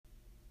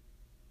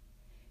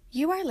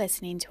You are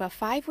listening to a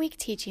 5-week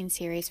teaching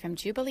series from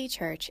Jubilee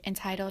Church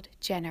entitled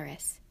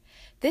Generous.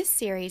 This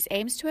series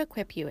aims to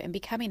equip you in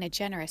becoming a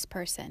generous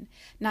person,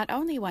 not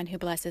only one who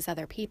blesses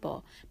other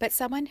people, but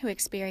someone who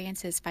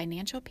experiences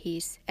financial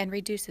peace and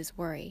reduces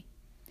worry.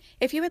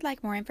 If you would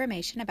like more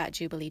information about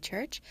Jubilee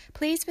Church,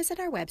 please visit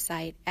our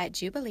website at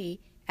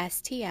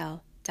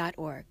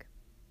jubileestl.org.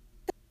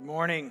 Good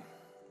morning.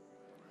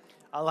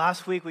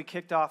 Last week we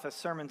kicked off a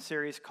sermon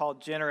series called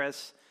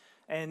Generous,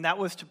 and that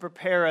was to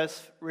prepare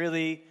us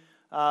really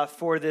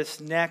for this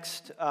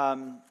next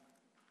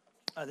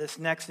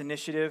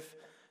initiative,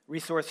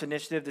 resource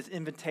initiative, this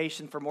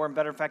invitation for more and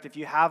better. In fact, if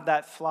you have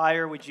that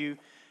flyer, would you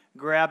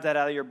grab that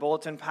out of your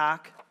bulletin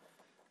pack?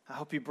 I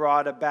hope you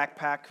brought a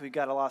backpack. We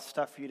got a lot of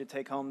stuff for you to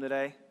take home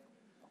today.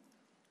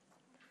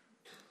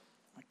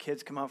 My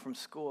kids come home from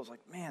school. It's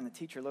like, man, the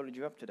teacher loaded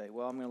you up today.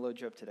 Well, I'm going to load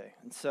you up today.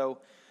 And so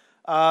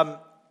I'll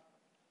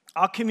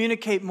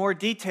communicate more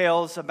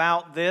details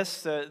about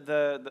this,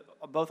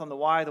 both on the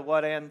why, the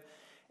what, and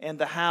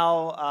the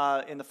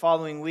how in the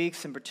following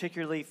weeks, and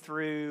particularly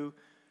through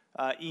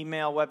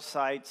email,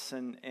 websites,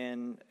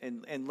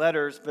 and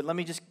letters. But let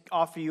me just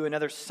offer you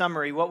another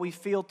summary. What we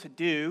feel to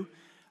do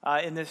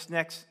in this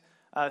next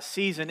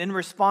season, in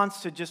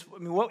response to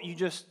what you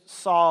just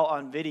saw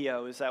on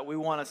video, is that we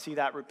want to see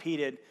that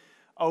repeated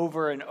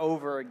over and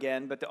over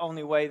again. But the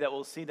only way that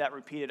we'll see that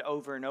repeated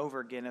over and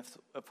over again if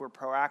we're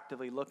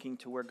proactively looking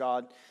to where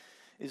God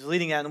is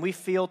leading at. And we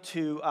feel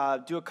to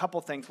do a couple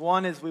things.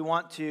 One is we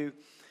want to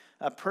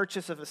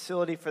purchase a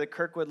facility for the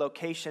Kirkwood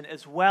location,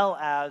 as well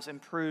as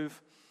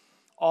improve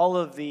all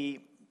of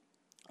the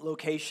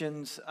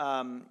locations,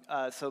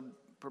 so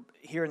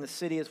here in the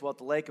city as well at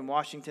the lake in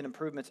Washington,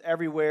 improvements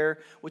everywhere,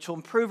 which will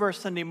improve our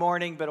Sunday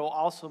morning, but it will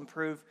also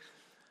improve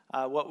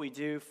what we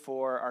do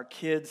for our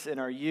kids and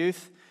our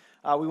youth.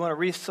 We want to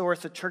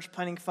resource a church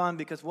planting fund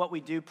because what we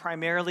do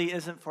primarily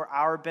isn't for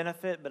our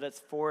benefit, but it's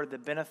for the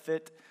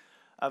benefit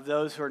of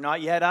those who are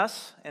not yet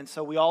us. And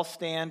so we all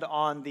stand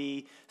on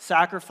the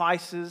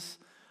sacrifices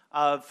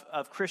of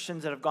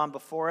Christians that have gone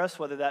before us,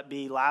 whether that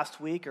be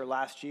last week or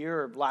last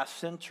year or last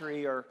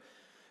century or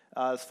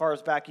as far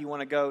as back you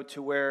want to go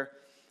to where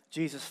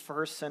Jesus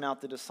first sent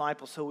out the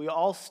disciples. So we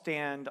all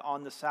stand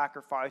on the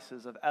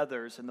sacrifices of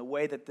others, and the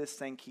way that this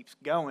thing keeps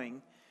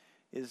going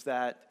is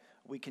that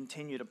we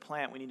continue to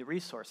plant. We need to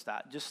resource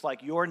that. Just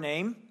like your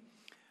name,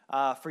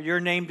 for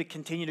your name to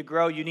continue to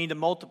grow, you need to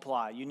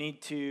multiply. You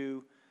need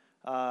to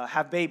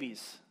have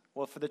babies.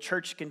 Well, for the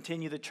church to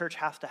continue, the church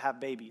has to have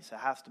babies. It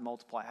has to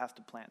multiply, it has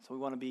to plant. So we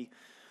want to be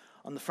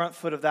on the front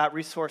foot of that,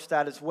 resource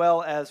that, as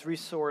well as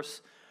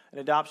resource an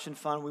adoption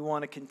fund. We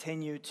want to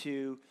continue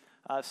to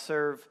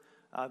serve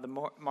the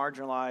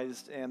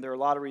marginalized, and there are a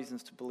lot of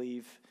reasons to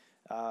believe,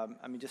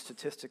 just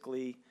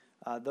statistically,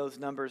 those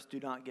numbers do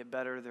not get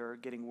better, they're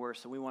getting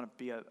worse. So we want to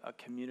be a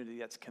community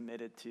that's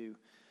committed to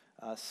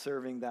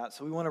serving that.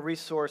 So we want to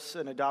resource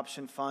an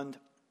adoption fund.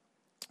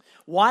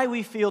 Why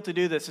we feel to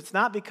do this, it's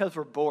not because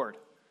we're bored.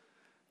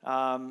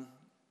 We've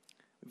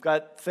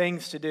got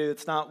things to do.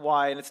 It's not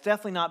why. And it's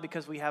definitely not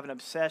because we have an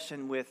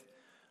obsession with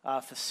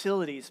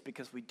facilities,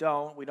 because we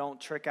don't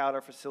trick out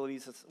our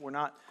facilities. We're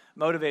not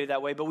motivated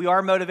that way. But we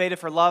are motivated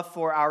for love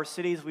for our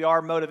cities. We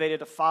are motivated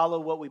to follow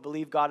what we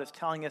believe God is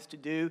telling us to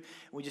do.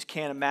 We just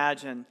can't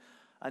imagine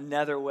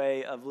another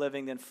way of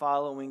living than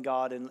following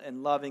God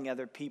and loving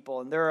other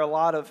people. And there are a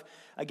lot of,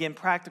 again,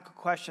 practical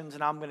questions,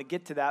 and I'm going to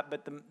get to that.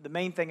 But the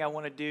main thing I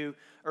want to do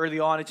early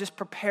on is just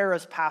prepare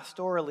us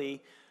pastorally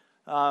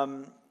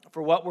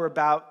for what we're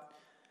about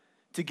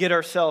to get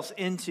ourselves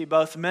into,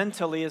 both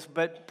mentally,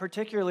 but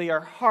particularly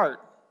our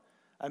heart.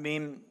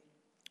 Even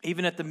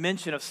at the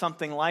mention of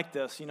something like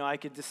this, I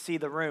could just see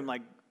the room,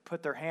 like,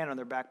 put their hand on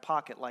their back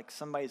pocket like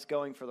somebody's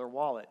going for their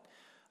wallet.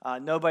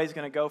 Nobody's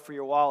going to go for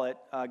your wallet.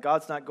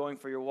 God's not going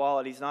for your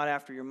wallet. He's not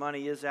after your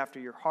money. He is after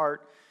your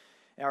heart.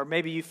 Or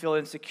maybe you feel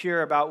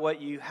insecure about what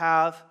you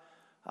have.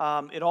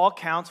 It all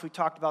counts. We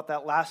talked about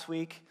that last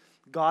week.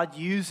 God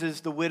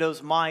uses the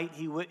widow's mite.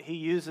 He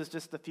uses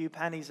just the few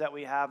pennies that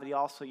we have, and he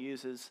also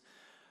uses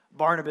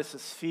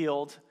Barnabas'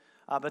 field.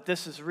 But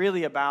this is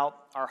really about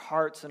our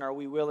hearts, and are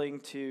we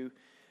willing to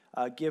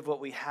give what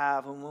we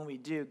have? And when we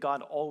do,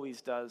 God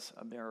always does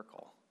a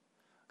miracle.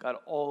 God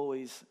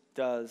always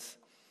does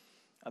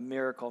a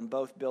miracle, and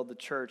both build the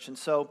church. And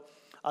so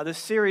this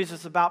series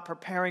is about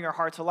preparing our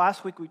hearts. So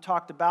last week we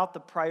talked about the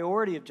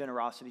priority of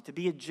generosity. To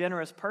be a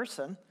generous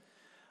person,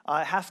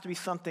 it has to be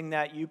something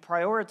that you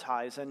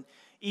prioritize. And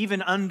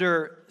even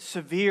under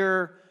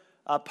severe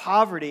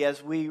poverty,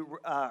 as we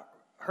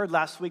heard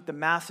last week, the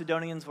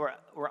Macedonians were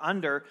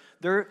under,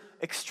 their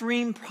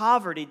extreme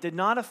poverty did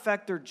not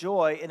affect their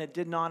joy, and it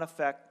did not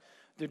affect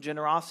their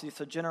generosity.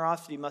 So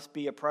generosity must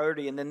be a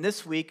priority. And then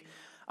this week,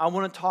 I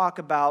want to talk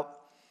about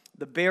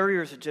the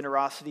barriers of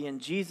generosity,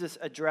 and Jesus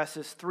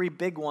addresses 3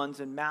 big ones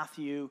in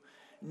Matthew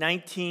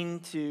 19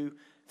 to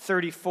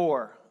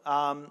 34.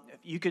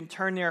 You can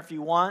turn there if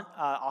you want.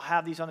 I'll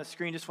have these on the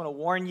screen. Just want to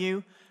warn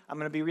you, I'm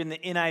going to be reading the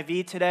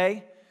NIV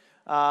today.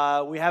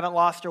 We haven't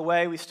lost our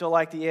way. We still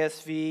like the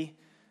ASV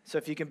So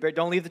if you can,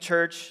 don't leave the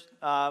church.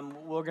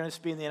 We're going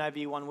to be in the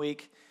NIV 1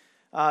 week.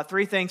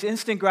 3 things: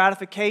 instant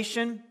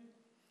gratification,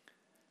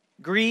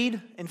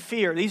 greed, and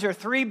fear. These are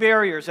 3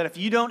 barriers that if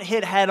you don't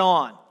hit head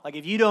on, like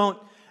if you don't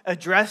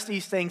address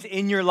these things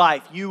in your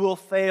life, you will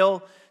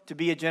fail to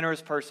be a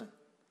generous person.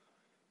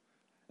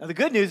 Now the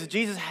good news is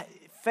Jesus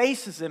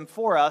faces them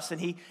for us, and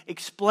he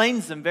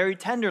explains them very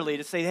tenderly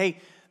to say, hey,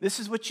 this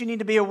is what you need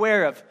to be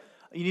aware of.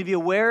 You need to be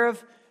aware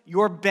of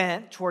your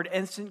bent toward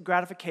instant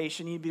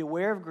gratification. You need to be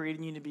aware of greed,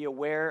 and you need to be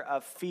aware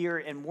of fear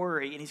and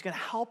worry, and he's going to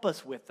help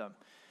us with them.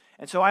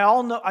 And so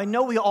I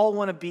know we all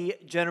want to be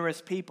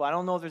generous people. I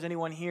don't know if there's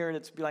anyone here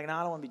that's be like, no,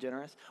 I don't want to be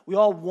generous. We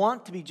all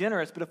want to be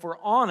generous, but if we're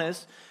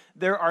honest,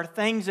 there are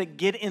things that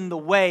get in the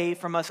way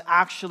from us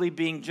actually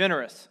being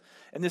generous.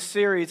 And this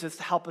series is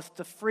to help us,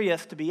 to free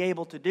us to be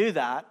able to do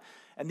that.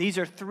 And these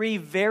are 3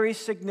 very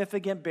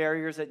significant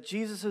barriers that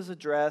Jesus has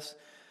addressed.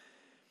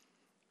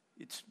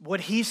 It's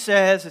what he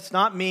says, it's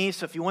not me.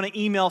 So if you want to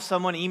email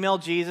someone, email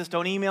Jesus.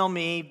 Don't email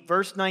me.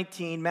 Verse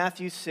 19,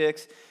 Matthew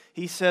 6,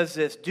 he says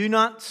this: do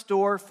not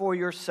store for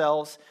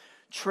yourselves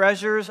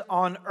treasures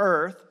on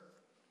earth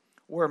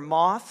where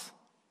moth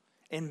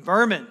and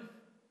vermin,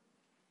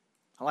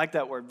 I like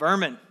that word,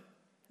 vermin,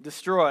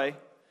 destroy,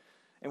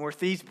 and where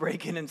thieves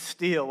break in and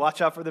steal. Watch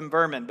out for them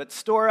vermin. But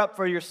store up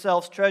for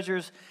yourselves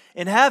treasures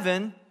in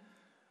heaven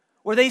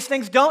where these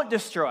things don't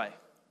destroy,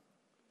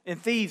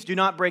 and thieves do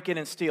not break in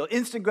and steal.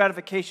 Instant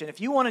gratification.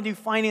 If you want to do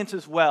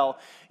finances well,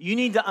 you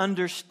need to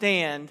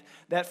understand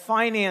that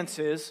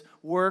finances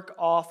work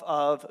off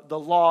of the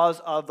laws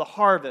of the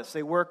harvest.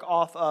 They work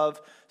off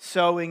of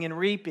sowing and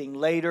reaping,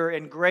 later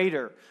and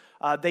greater.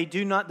 If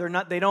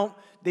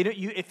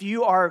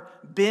you are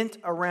bent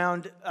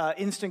around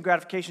instant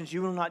gratifications,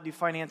 you will not do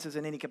finances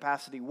in any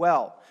capacity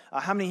well.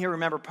 How many here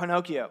remember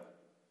Pinocchio?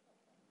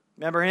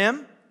 Remember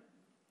him?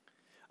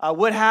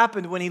 What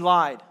happened when he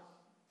lied?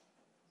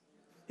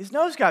 His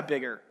nose got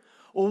bigger.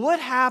 Well, what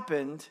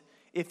happened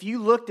if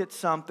you looked at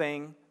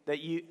something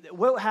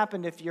what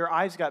happened if your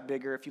eyes got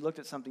bigger if you looked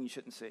at something you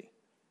shouldn't see?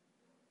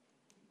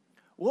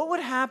 What would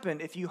happen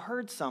if you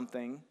heard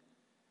something?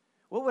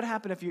 What would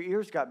happen if your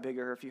ears got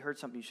bigger if you heard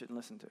something you shouldn't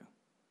listen to?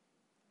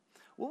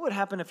 What would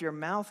happen if your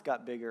mouth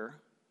got bigger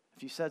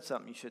if you said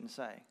something you shouldn't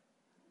say?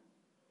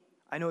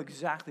 I know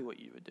exactly what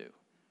you would do.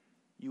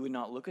 You would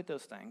not look at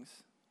those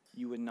things,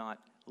 you would not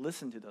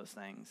listen to those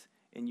things,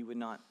 and you would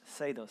not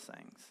say those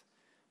things.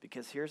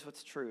 Because here's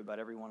what's true about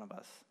every one of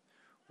us.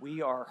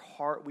 We are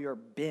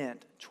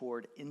bent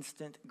toward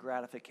instant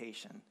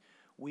gratification.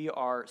 We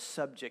are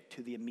subject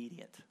to the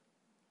immediate.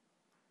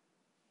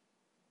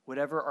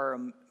 Whatever our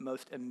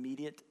most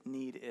immediate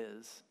need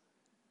is,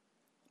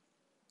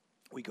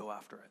 we go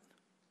after it.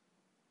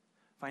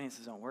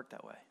 Finances don't work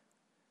that way.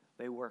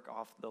 They work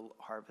off the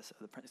harvest of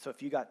the prince. So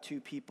if you got 2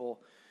 people,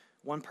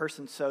 one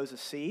person sows a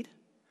seed,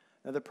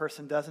 another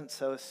person doesn't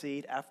sow a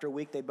seed. After a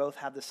week, they both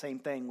have the same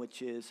thing,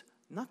 which is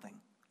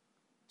nothing.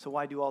 So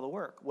why do all the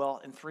work?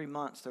 Well, in 3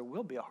 months, there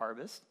will be a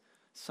harvest.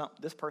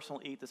 This person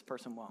will eat, this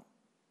person won't.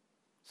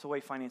 It's the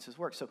way finances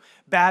work. So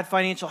bad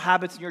financial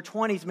habits in your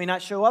 20s may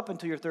not show up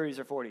until your 30s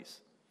or 40s.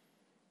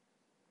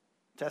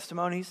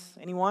 Testimonies?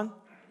 Anyone?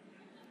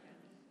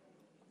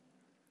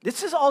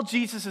 This is all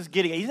Jesus is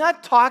getting at. He's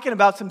not talking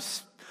about some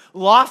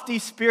lofty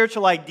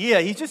spiritual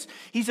idea.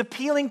 He's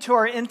appealing to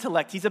our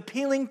intellect. He's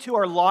appealing to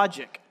our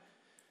logic.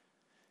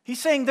 He's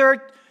saying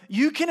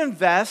you can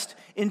invest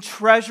in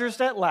treasures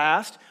that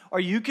last, or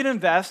you can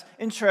invest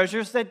in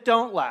treasures that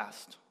don't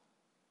last.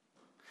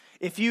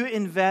 If you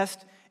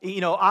invest,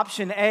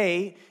 option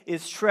A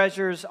is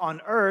treasures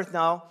on earth.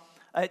 Now,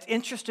 it's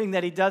interesting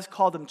that he does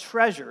call them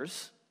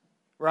treasures,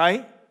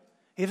 right?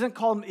 He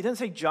doesn't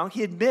say junk.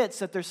 He admits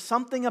that there's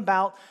something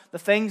about the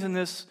things in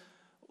this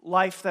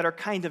life that are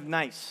kind of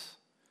nice.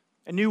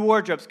 A new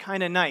wardrobe's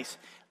kind of nice.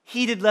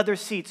 Heated leather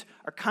seats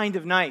are kind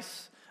of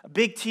nice. A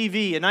big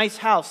TV, a nice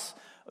house,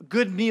 a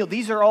good meal.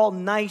 These are all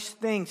nice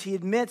things. He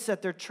admits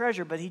that they're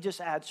treasure, but he just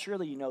adds,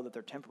 surely you know that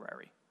they're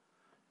temporary.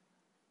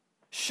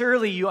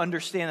 Surely you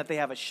understand that they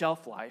have a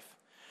shelf life.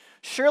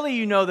 Surely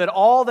you know that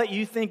all that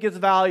you think is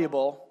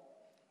valuable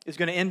is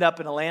going to end up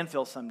in a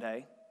landfill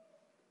someday.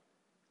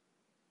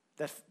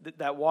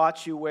 That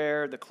watch you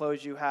wear, the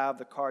clothes you have,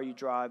 the car you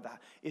drive,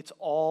 it's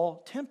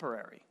all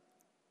temporary.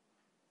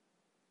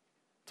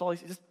 It's all,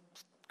 just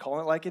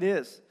calling it like it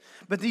is.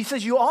 But he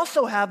says you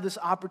also have this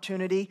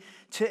opportunity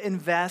to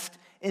invest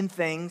in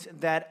things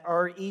that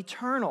are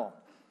eternal.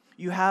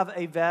 You have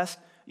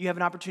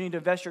an opportunity to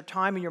invest your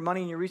time and your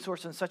money and your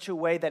resources in such a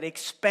way that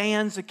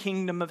expands the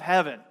kingdom of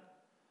heaven.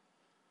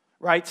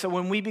 Right? So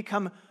when we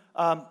become,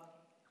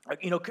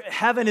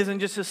 heaven isn't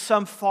just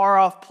some far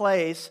off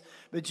place,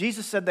 but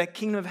Jesus said that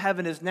kingdom of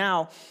heaven is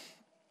now,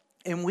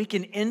 and we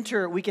can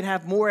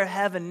have more of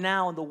heaven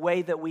now in the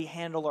way that we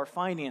handle our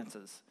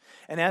finances.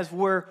 And as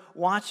we're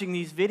watching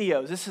these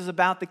videos, this is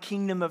about the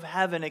kingdom of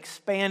heaven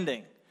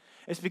expanding.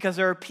 It's because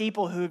there are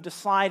people who have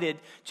decided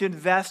to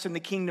invest in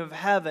the kingdom of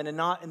heaven and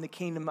not in the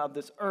kingdom of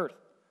this earth.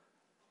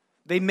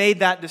 They made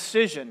that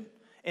decision,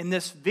 and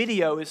this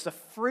video is the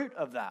fruit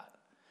of that.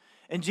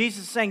 And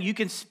Jesus is saying you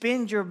can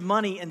spend your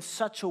money in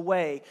such a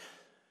way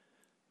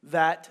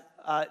that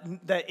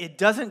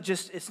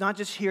it's not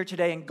just here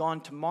today and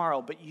gone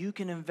tomorrow, but you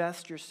can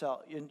invest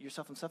yourself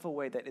in such a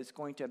way that it's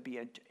going to be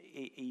an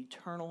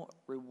eternal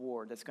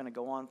reward that's going to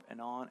go on and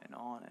on and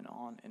on and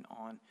on and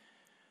on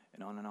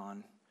and on and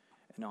on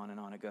and on and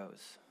on it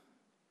goes.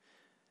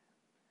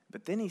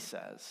 But then he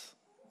says,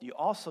 you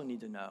also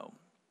need to know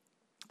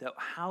that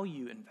how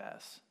you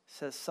invest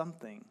says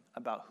something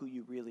about who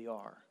you really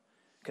are.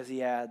 Because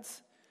he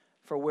adds,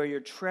 for where your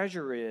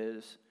treasure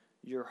is,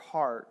 your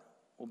heart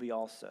will be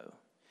also.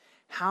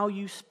 How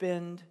you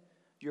spend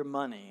your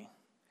money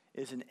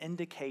is an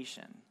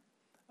indication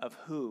of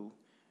who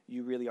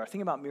you really are.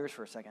 Think about mirrors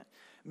for a second.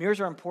 Mirrors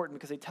are important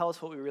because they tell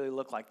us what we really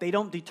look like. They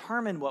don't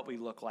determine what we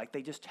look like.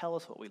 They just tell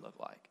us what we look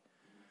like.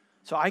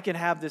 So I can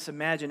have this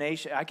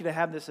imagination.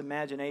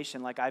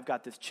 Like I've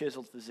got this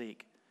chiseled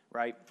physique,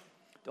 right?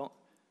 Why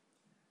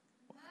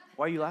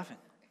are you laughing?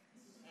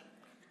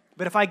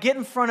 But if I get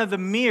in front of the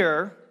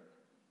mirror,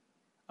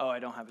 I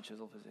don't have a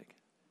chiseled physique.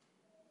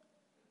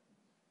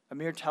 A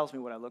mirror tells me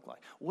what I look like.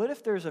 What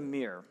if there's a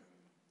mirror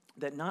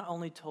that not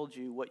only told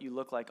you what you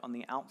look like on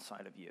the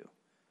outside of you,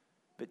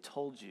 but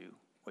told you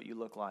what you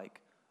look like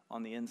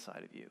on the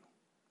inside of you?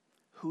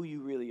 Who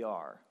you really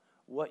are,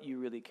 what you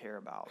really care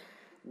about,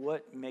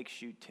 what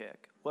makes you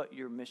tick, what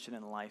your mission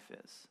in life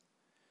is.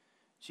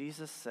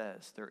 Jesus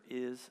says there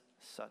is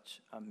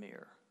such a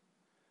mirror.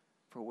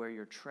 For where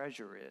your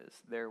treasure is,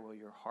 there will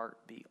your heart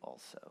be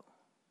also.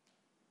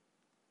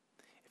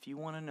 If you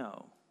want to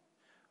know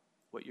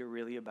what you're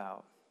really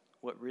about,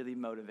 what really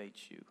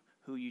motivates you,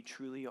 who you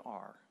truly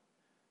are,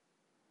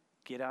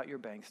 get out your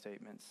bank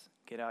statements,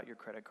 get out your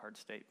credit card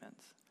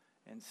statements,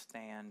 and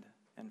stand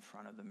in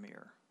front of the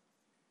mirror.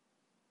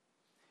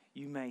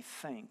 You may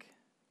think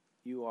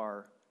you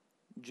are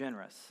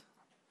generous.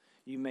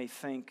 You may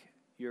think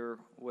you're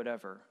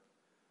whatever,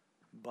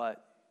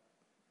 but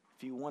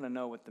if you want to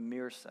know what the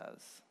mirror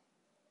says,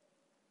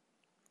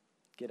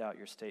 get out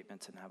your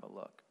statements and have a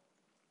look.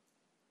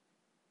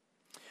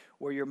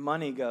 Where your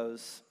money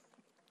goes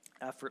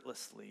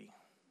effortlessly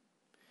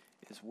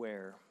is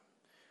where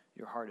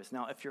your heart is.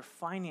 Now, if your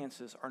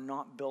finances are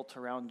not built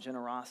around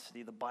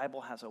generosity, the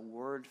Bible has a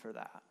word for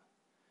that.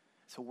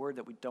 It's a word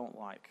that we don't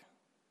like.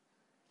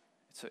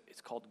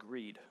 It's called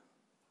greed.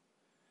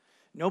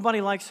 Nobody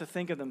likes to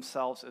think of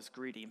themselves as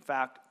greedy. In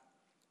fact,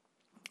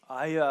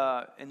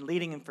 in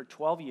leading for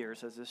 12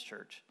 years as this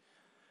church,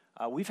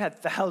 we've had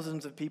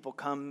thousands of people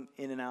come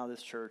in and out of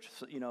this church.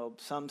 So,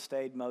 some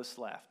stayed, most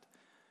left.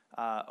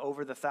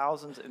 Over the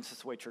thousands, and it's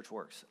just the way church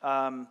works.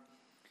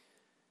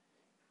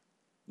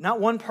 Not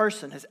one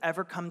person has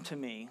ever come to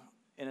me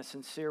in a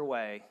sincere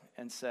way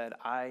and said,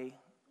 I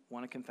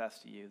want to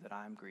confess to you that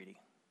I'm greedy.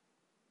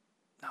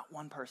 Not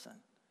one person.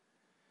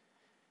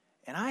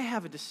 And I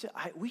have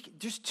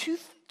there's two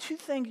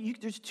things.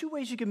 There's two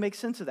ways you can make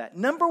sense of that.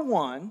 Number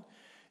one,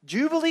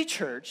 Jubilee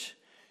Church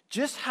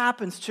just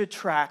happens to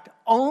attract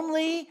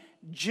only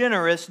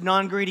generous,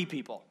 non-greedy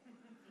people,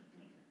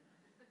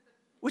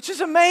 which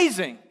is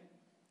amazing.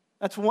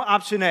 That's one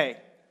option A.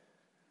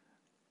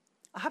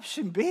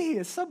 Option B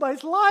is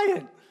somebody's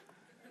lying.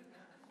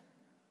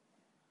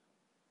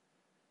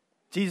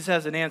 Jesus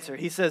has an answer.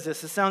 He says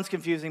this. It sounds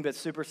confusing, but it's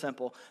super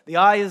simple. The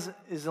eye is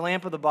the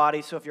lamp of the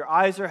body, so if your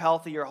eyes are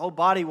healthy, your whole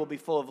body will be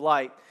full of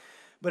light.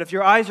 But if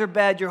your eyes are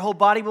bad, your whole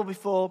body will be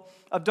full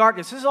of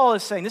darkness. This is all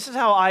it's saying. This is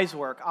how eyes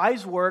work.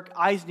 Eyes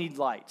need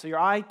light. So your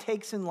eye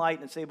takes in light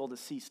and it's able to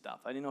see stuff.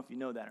 I don't know if you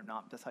know that or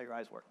not, but that's how your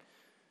eyes work.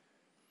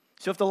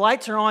 So if the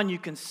lights are on, you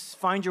can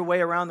find your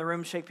way around the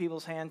room, shake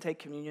people's hand, take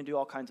communion, do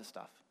all kinds of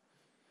stuff.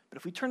 But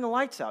if we turn the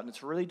lights out and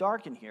it's really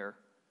dark in here,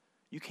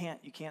 you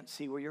can't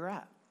see where you're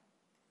at.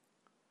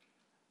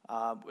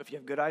 If you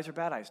have good eyes or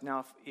bad eyes.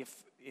 Now,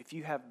 if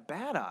you have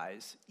bad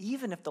eyes,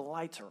 even if the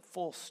lights are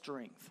full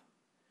strength,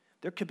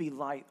 there could be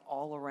light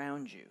all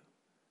around you,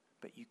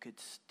 but you could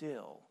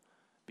still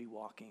be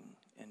walking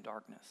in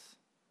darkness.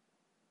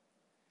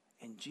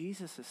 And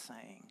Jesus is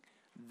saying,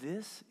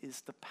 this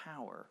is the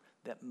power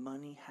that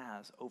money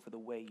has over the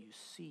way you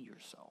see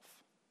yourself.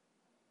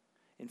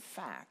 In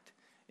fact,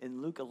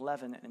 in Luke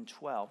 11 and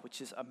 12,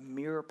 which is a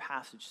mirror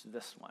passage to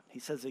this one, he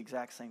says the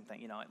exact same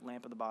thing,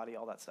 lamp of the body,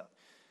 all that stuff.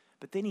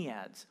 But then he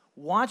adds,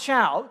 watch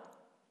out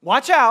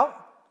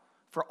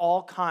for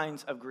all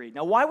kinds of greed.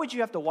 Now, why would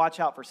you have to watch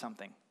out for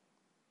something?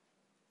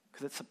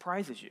 Because it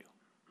surprises you.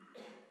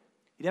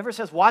 He never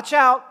says, watch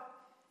out,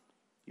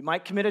 you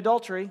might commit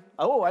adultery.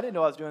 Oh, I didn't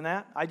know I was doing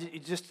that.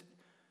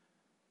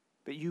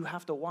 But you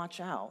have to watch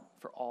out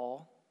for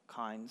all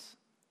kinds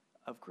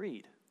of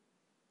greed.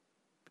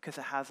 Because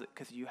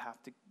you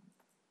have to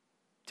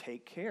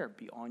take care,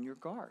 be on your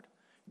guard.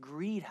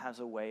 Greed has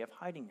a way of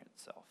hiding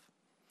itself.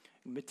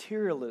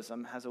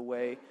 Materialism has a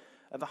way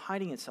of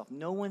hiding itself.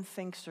 No one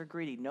thinks they're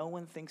greedy. No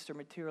one thinks they're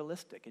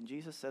materialistic. And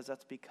Jesus says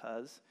that's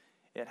because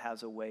it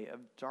has a way of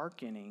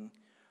darkening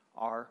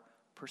our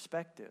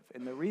perspective.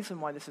 And the reason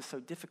why this is so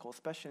difficult,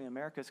 especially in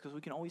America, is because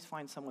we can always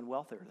find someone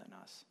wealthier than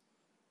us.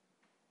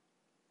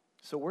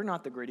 So we're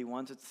not the greedy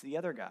ones, it's the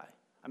other guy.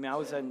 I mean, I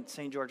was in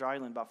St. George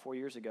Island about 4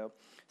 years ago.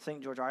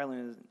 St. George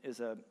Island is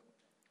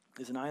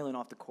an island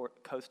off the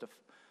coast of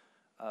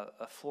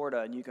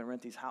Florida, and you can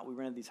rent we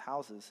rented these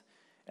houses,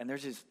 and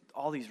there's just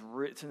all these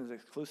it's in an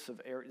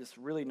exclusive area, just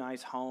really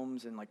nice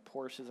homes and like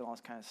Porsches and all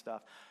this kind of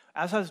stuff.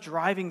 As I was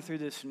driving through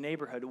this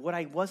neighborhood, what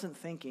I wasn't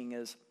thinking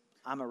is,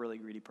 I'm a really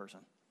greedy person.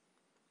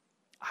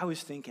 I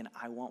was thinking,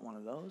 I want one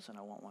of those, and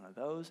I want one of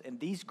those, and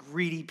these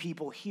greedy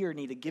people here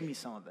need to give me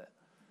some of it.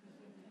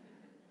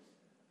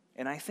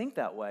 And I think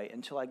that way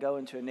until I go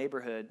into a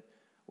neighborhood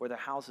where the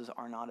houses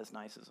are not as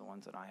nice as the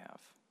ones that I have.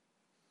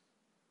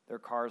 Their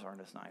cars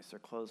aren't as nice. Their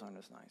clothes aren't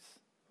as nice.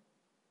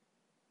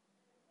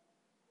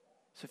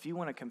 So if you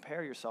want to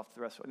compare yourself to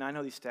the rest of it, and I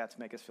know these stats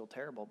make us feel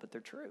terrible, but they're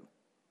true.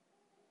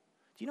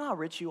 Do you know how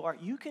rich you are?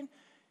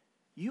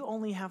 You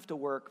only have to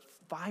work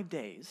 5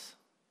 days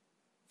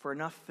for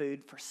enough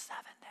food for 7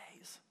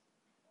 days.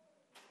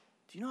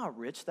 Do you know how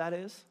rich that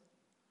is?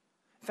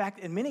 In fact,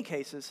 in many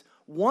cases,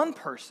 one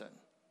person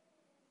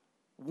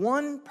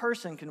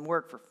can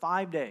work for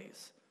 5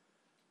 days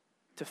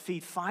to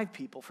feed 5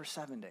 people for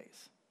 7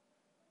 days.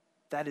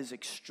 That is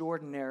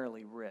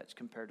extraordinarily rich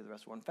compared to the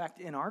rest of the world. In fact,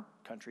 in our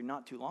country,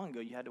 not too long ago,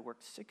 you had to work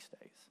 6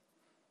 days.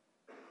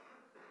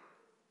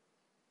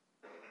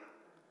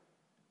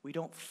 We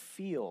don't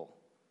feel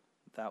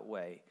that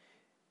way.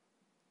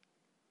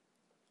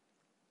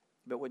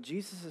 But what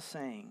Jesus is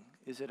saying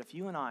is that if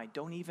you and I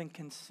don't even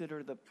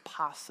consider the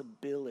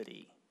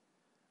possibility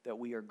that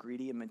we are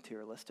greedy and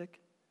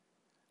materialistic,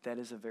 that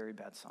is a very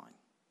bad sign.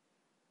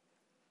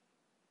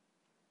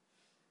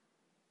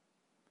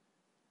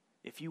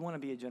 If you want to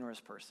be a generous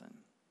person,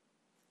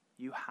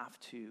 you have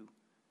to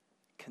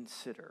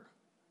consider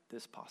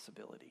this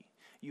possibility.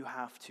 You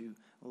have to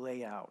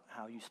lay out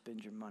how you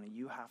spend your money.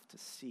 You have to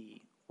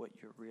see what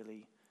you're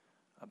really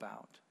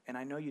about. And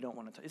I know you don't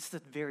want to it's a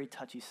very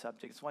touchy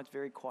subject. It's why it's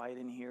very quiet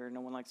in here.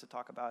 No one likes to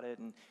talk about it.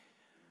 And,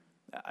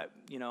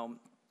 you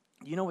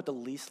know what the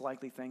least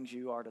likely things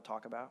you are to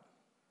talk about?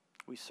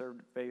 We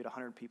surveyed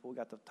 100 people. We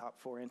got the top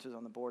 4 answers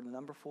on the board. The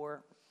number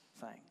 4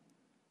 thing,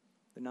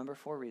 the number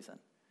 4 reason,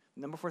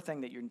 the number 4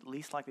 thing that you're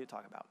least likely to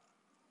talk about.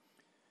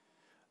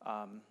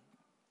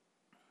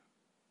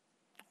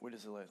 What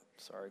is it?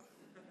 Sorry.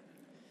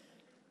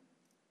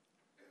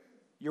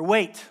 Your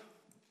weight.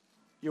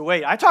 Your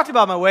weight. I talked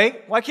about my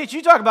weight. Why can't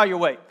you talk about your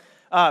weight?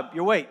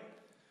 Your weight.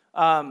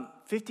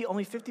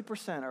 Only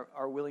 50%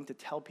 are willing to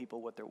tell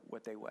people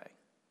what they weigh.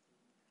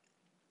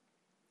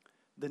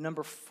 The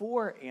number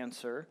 4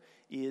 answer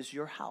is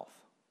your health.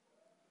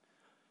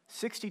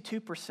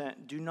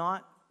 62% do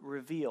not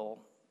reveal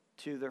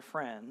to their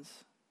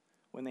friends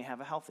when they have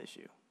a health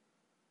issue.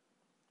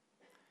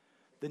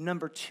 The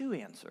number 2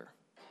 answer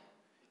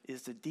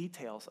is the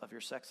details of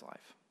your sex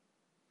life.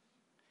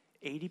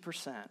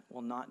 80%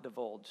 will not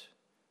divulge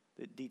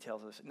the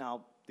details of this.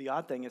 Now, the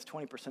odd thing is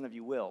 20% of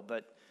you will,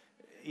 but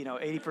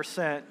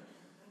 80%.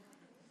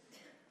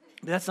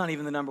 That's not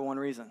even the number 1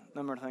 reason.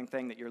 Number 1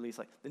 thing that you're least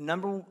likely. The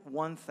number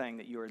 1 thing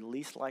that you are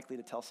least likely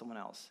to tell someone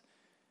else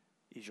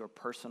is your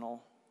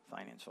personal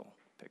financial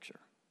picture.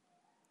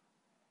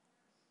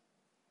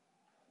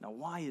 Now,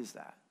 why is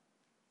that?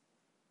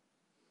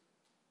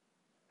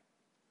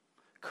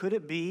 Could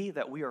it be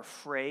that we are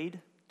afraid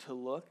to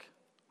look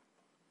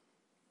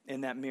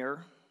in that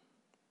mirror?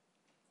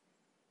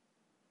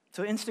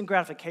 So instant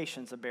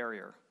gratification is a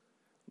barrier.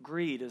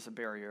 Greed is a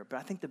barrier. But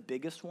I think the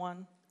biggest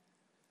one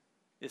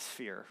is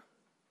fear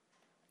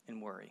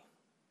and worry.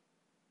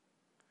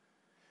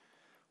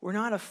 We're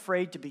not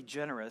afraid to be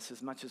generous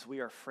as much as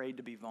we are afraid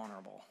to be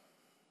vulnerable.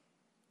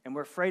 And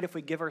we're afraid if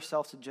we give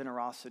ourselves to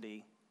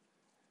generosity,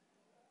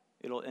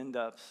 it'll end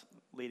up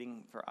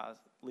leading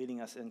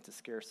us into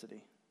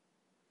scarcity.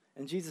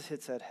 And Jesus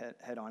hits that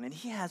head on. And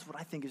he has what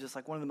I think is just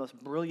like one of the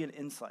most brilliant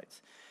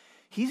insights.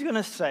 He's going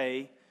to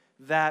say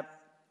that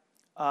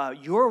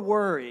your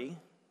worry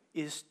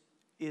is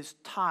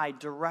tied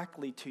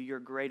directly to your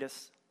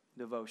greatest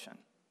devotion.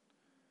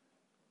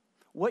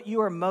 What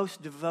you are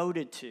most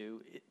devoted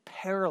to, it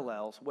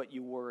parallels what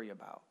you worry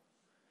about.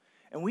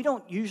 And we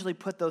don't usually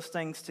put those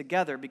things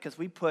together because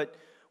we put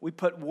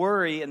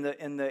worry in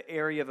the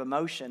area of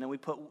emotion, and we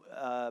put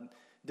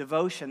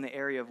devotion in the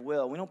area of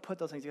will. We don't put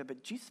those things together,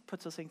 but Jesus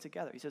puts those things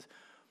together. He says,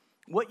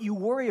 what you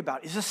worry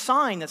about is a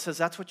sign that says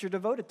that's what you're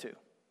devoted to.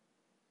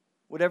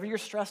 Whatever you're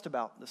stressed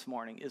about this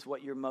morning is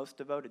what you're most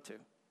devoted to.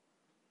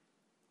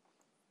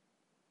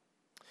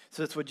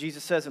 So that's what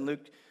Jesus says in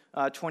Luke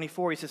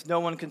 24. He says, no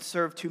one can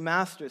serve 2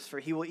 masters, for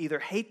he will either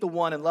hate the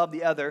one and love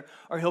the other,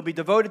 or he'll be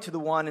devoted to the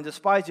one and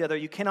despise the other.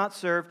 You cannot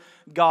serve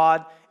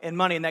God and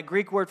money. And that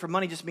Greek word for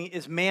money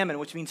is mammon,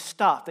 which means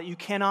stuff. That you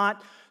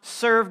cannot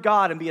serve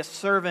God and be a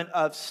servant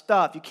of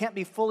stuff. You can't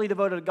be fully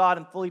devoted to God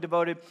and fully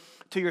devoted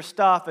to your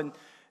stuff.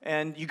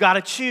 And you got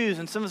to choose.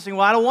 And some of us think,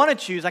 well, I don't want to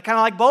choose. I kind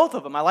of like both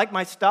of them. I like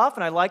my stuff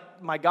and I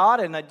like my God.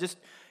 And I just,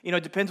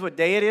 it depends what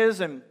day it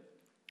is.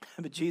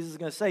 But Jesus is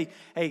going to say,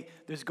 hey,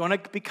 there's going to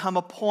become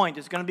a point.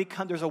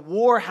 There's a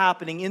war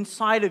happening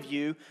inside of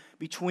you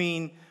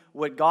between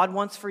what God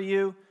wants for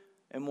you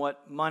and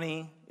what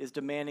money is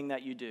demanding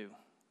that you do.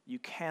 You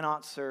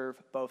cannot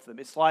serve both of them.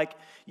 It's like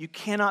you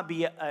cannot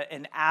be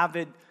an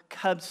avid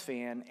Cubs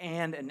fan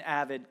and an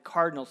avid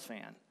Cardinals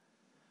fan.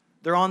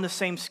 They're on the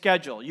same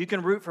schedule. You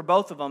can root for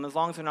both of them as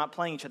long as they're not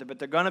playing each other, but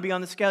they're going to be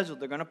on the schedule.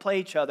 They're going to play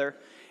each other,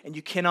 and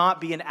you cannot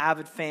be an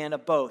avid fan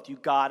of both. You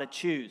got to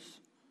choose.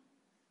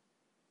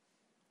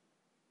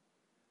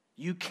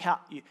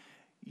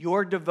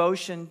 Your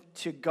devotion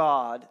to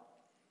God,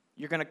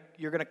 you're going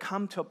to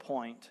come to a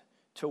point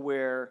to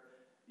where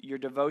your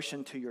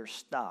devotion to your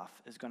stuff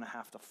is going to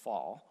have to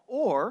fall,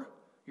 or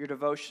your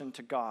devotion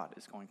to God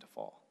is going to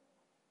fall.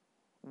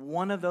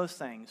 One of those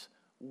things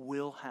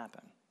will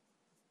happen.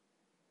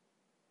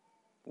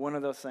 One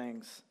of those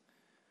things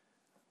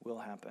will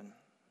happen.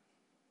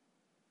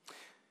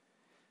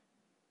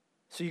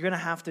 So you're going to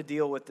have to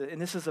deal with it.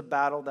 And this is a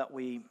battle that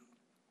we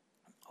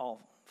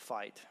all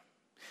fight.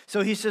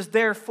 So he says,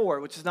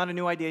 therefore, which is not a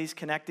new idea. He's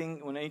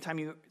connecting. Anytime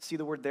you see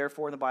the word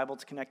therefore in the Bible,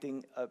 it's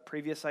connecting a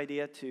previous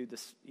idea to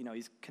this.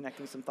 He's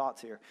connecting some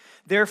thoughts here.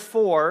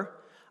 Therefore,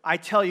 I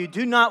tell you,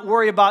 do not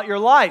worry about your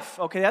life.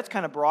 Okay, that's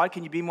kind of broad.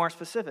 Can you be more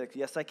specific?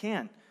 Yes, I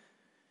can.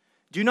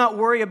 Do not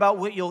worry about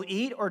what you'll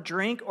eat or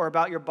drink or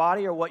about your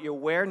body or what you'll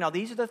wear. Now,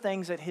 these are the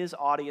things that his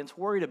audience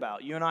worried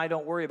about. You and I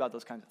don't worry about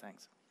those kinds of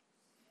things.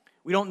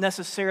 We don't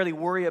necessarily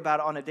worry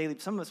about it on a daily,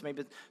 some of us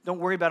maybe don't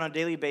worry about on a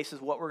daily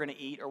basis what we're going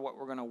to eat or what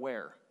we're going to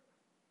wear.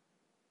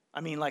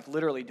 I mean, like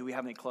literally, do we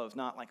have any clothes?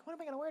 Not like, what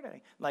am I going to wear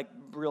today? Like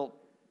real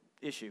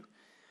issue.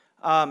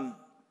 And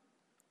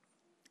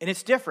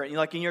it's different.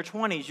 Like in your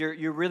 20s,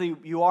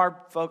 you are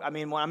folk. I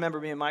mean, when I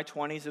remember being in my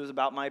 20s, it was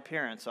about my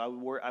appearance. So I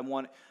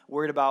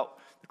worried about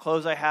the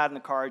clothes I had and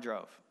the car I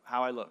drove,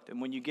 how I looked.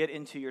 And when you get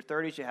into your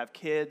 30s, you have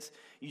kids,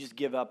 you just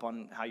give up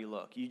on how you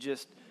look.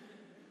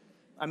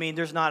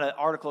 There's not an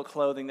article of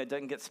clothing that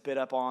doesn't get spit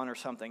up on or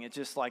something. It's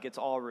just like it's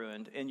all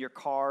ruined. And your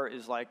car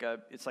is like a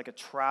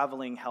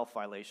traveling health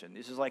violation.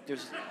 It's just like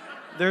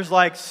there's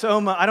like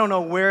so much. I don't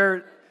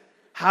know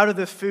how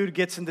the food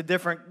gets into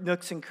different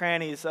nooks and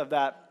crannies of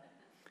that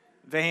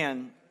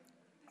van,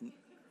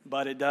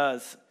 but it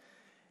does.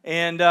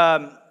 And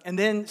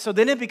then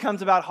it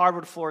becomes about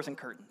hardwood floors and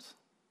curtains.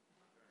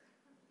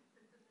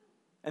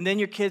 And then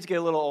your kids get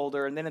a little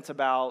older, and then it's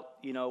about,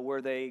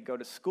 where they go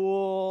to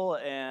school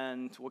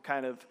and what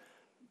kind of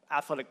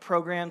athletic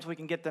programs we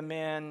can get them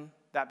in.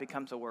 That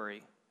becomes a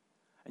worry.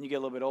 And you get a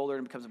little bit older,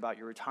 and it becomes about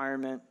your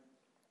retirement.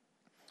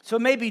 So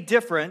it may be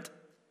different.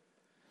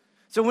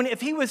 So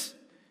if he was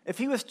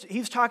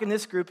talking to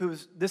this group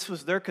this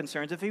was their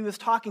concerns. If he was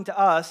talking to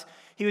us,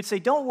 he would say,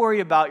 don't worry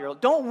about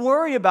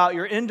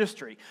your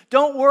industry.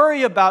 Don't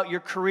worry about your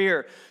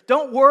career.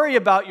 Don't worry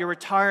about your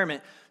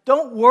retirement.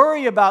 Don't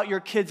worry about your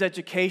kids'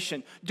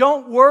 education.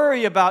 Don't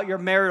worry about your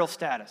marital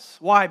status.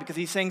 Why? Because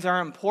these things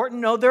aren't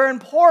important? No, they're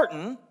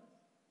important.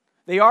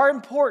 They are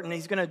important.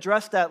 He's going to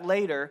address that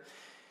later.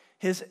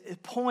 His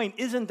point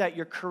isn't that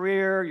your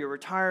career, your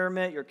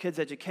retirement, your kids'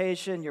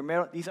 education, your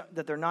marital,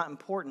 that they're not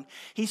important.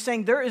 He's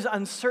saying there is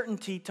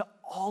uncertainty to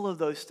all of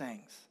those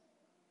things.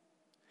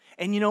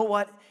 And you know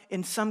what?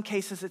 In some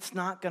cases, it's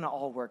not going to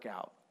all work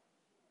out.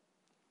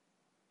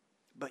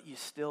 But you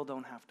still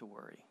don't have to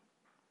worry.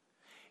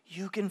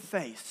 You can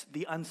face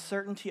the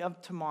uncertainty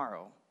of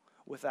tomorrow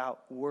without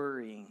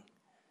worrying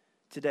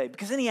today.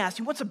 Because then he asks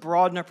you, what's a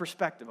broad enough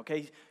perspective?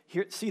 Okay,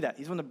 here, see that.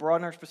 He's on the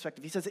broad enough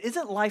perspective. He says,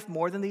 isn't life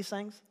more than these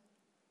things?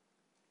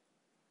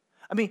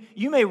 I mean,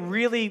 you may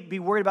really be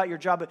worried about your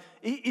job, but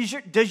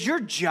does your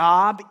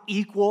job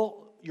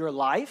equal your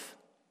life?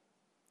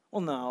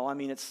 Well, no. I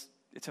mean, it's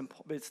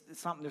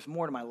not. There's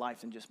more to my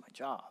life than just my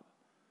job.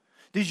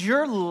 Does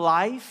your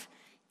life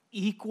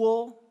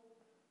equal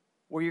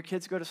where your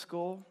kids go to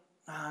school?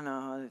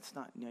 No, it's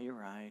not. No, you're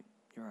right.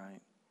 You're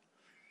right.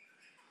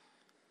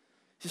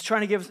 He's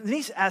trying to give us. And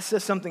he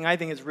says something I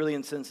think is really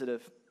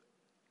insensitive.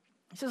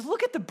 He says,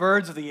 "Look at the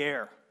birds of the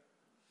air."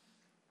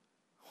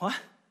 What?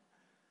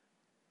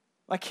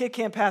 My kid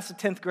can't pass the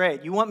 10th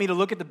grade. You want me to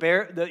look at the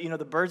birds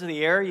of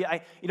the air?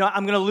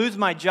 I'm going to lose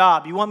my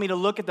job. You want me to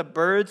look at the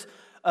birds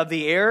of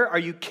the air? Are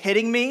you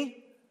kidding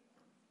me?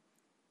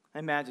 I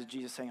imagine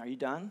Jesus saying, "Are you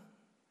done?"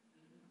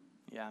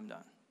 Yeah, I'm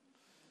done.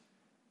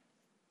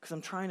 Because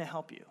I'm trying to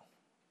help you.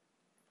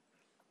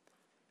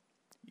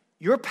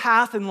 Your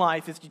path in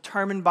life is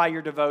determined by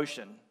your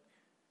devotion.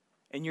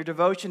 And your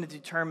devotion is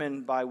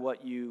determined by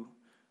what you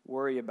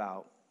worry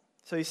about.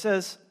 So he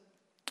says,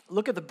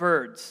 look at the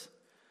birds.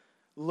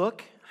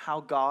 Look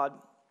how God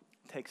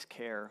takes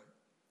care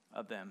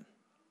of them.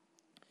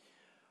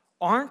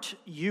 Aren't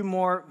you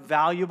more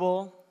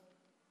valuable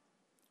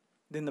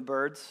than the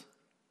birds?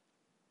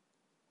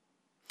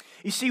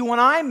 You see, when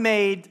I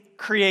made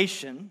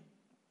creation,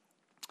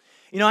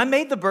 I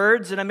made the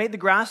birds, and I made the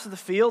grass of the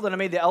field, and I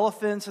made the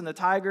elephants, and the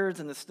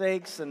tigers, and the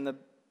snakes, and the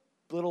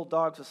little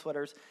dogs with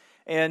sweaters,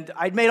 and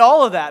I'd made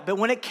all of that. But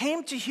when it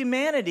came to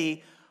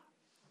humanity,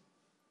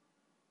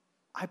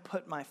 I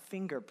put my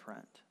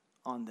fingerprint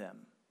on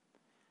them.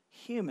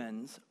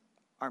 Humans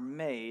are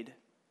made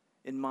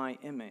in my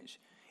image.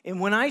 And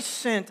when I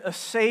sent a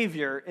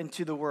Savior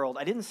into the world,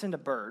 I didn't send a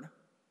bird.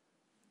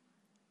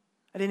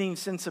 I didn't even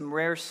send some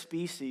rare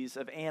species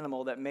of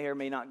animal that may or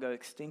may not go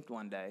extinct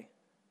one day.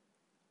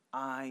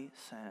 I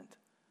sent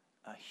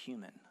a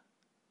human.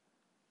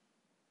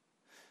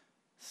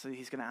 So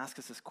he's going to ask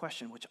us this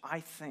question, which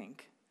I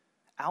think,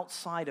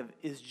 outside of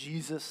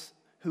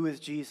who is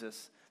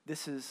Jesus,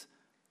 this is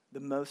the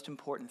most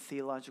important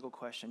theological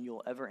question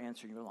you'll ever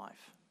answer in your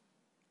life.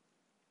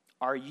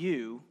 Are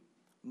you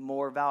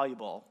more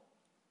valuable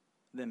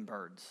than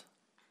birds?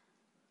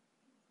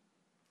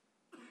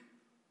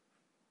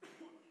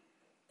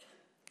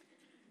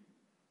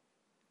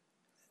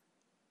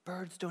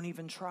 Birds don't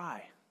even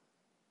try.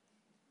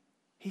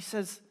 He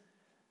says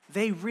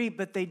they reap,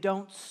 but they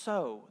don't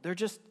sow. They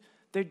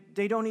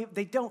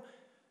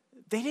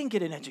didn't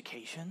get an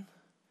education.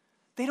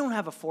 They don't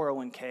have a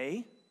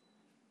 401k.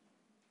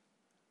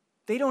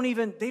 They don't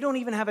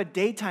even have a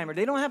daytimer.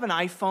 They don't have an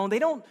iPhone. They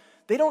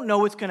don't know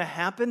what's going to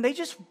happen.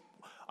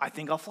 I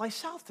think I'll fly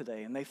south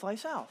today, and they fly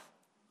south.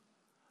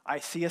 I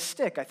see a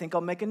stick. I think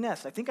I'll make a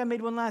nest. I think I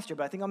made one last year,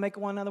 but I think I'll make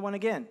another one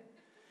again.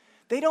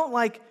 They don't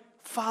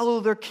follow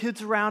their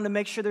kids around to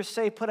make sure they're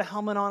safe, put a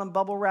helmet on and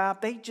bubble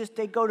wrap. They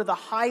go to the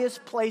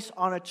highest place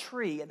on a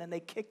tree, and then they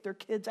kick their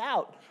kids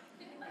out.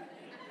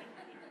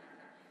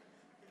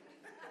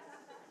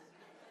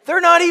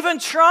 They're not even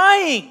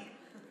trying.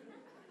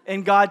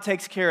 And God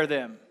takes care of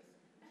them.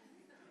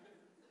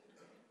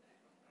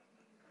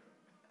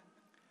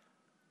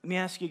 Let me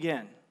ask you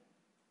again.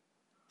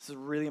 This is a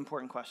really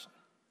important question.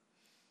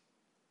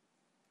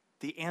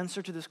 The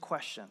answer to this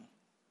question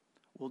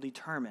will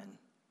determine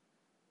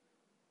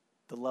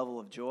the level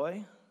of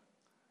joy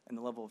and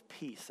the level of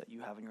peace that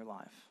you have in your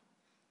life.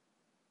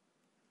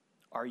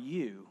 Are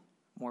you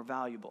more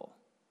valuable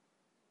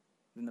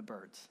than the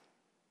birds?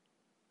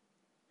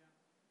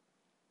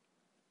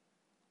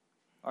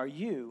 Are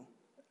you,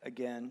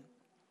 again,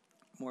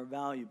 more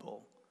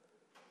valuable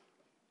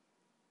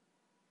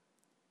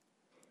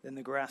than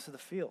the grass of the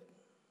field?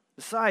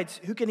 Besides,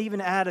 who can even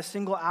add a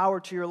single hour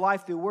to your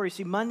life through worry?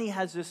 See, money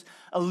has this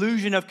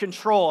illusion of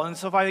control. And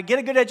so if I get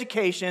a good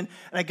education,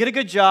 and I get a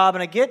good job,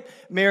 and I get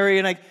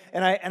married,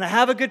 and I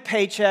have a good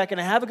paycheck, and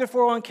I have a good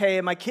 401k,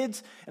 and my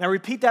kids, and I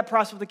repeat that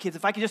process with the kids,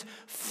 if I can just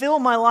fill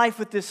my life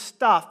with this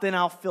stuff, then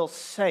I'll feel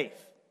safe.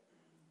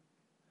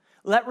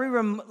 Let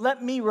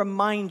me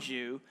remind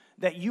you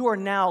that you are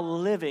now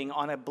living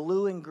on a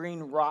blue and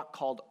green rock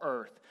called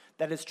Earth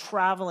that is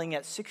traveling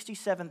at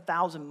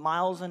 67,000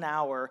 miles an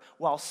hour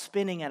while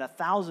spinning at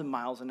 1,000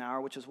 miles an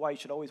hour, which is why you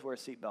should always wear a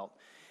seatbelt.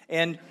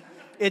 And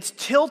it's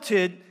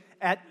tilted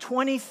at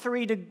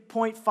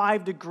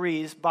 23.5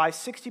 degrees by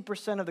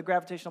 60% of the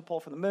gravitational pull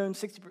from the moon,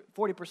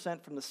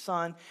 40% from the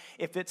sun.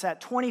 If it's at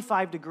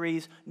 25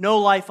 degrees, no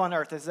life on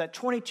Earth. If it's at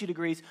 22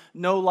 degrees,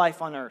 no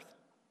life on Earth.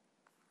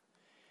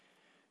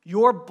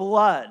 Your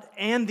blood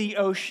and the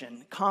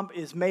ocean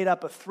is made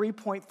up of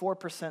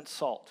 3.4%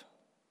 salt.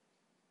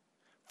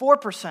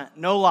 4%,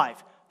 no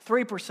life.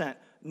 3%,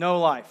 no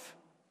life.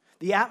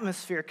 The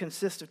atmosphere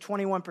consists of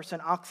 21%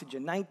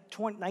 oxygen,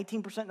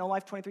 19% no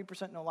life,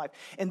 23% no life.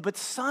 But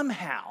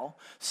somehow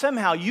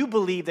you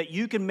believe that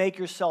you can make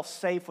yourself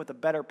safe with a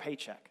better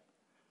paycheck.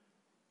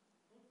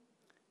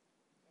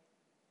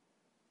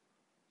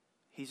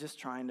 He's just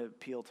trying to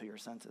appeal to your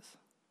senses.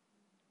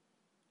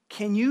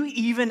 Can you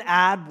even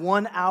add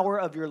 1 hour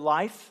of your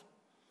life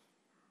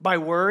by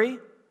worry?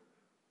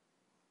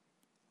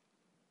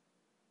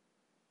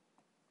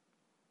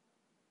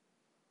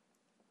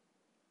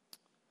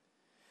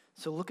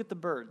 So look at the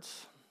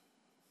birds.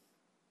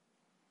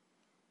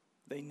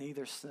 They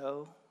neither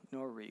sow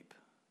nor reap,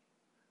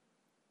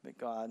 but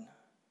God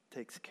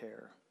takes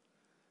care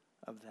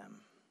of them.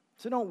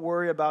 So don't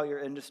worry about your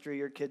industry,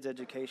 your kids'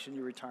 education,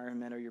 your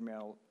retirement, or your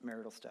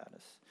marital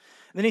status.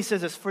 And then he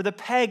says this, for the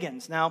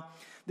pagans. Now,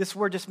 this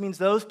word just means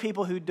those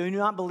people who do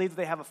not believe that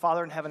they have a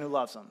Father in heaven who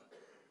loves them.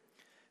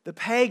 The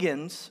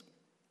pagans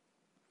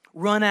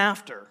run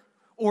after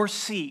or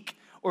seek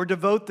or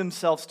devote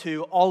themselves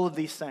to all of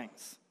these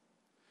things.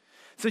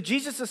 So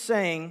Jesus is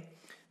saying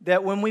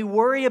that when we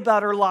worry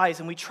about our lives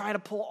and we try to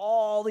pull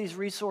all these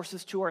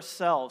resources to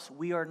ourselves,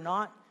 we are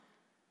not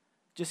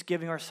just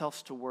giving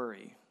ourselves to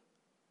worry,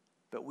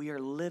 but we are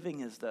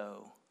living as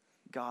though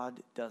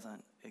God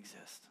doesn't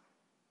exist.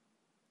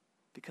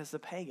 Because the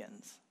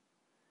pagans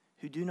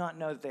who do not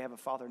know that they have a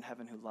Father in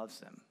heaven who loves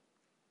them,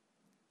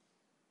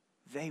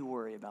 they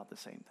worry about the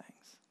same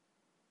things.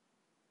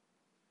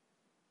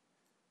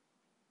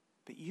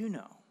 But you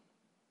know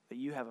that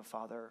you have a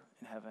Father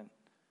in heaven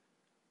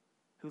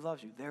who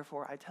loves you.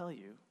 Therefore, I tell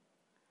you,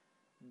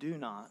 do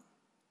not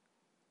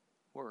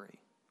worry.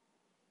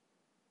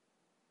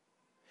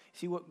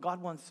 See, what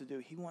God wants to do,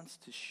 he wants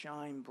to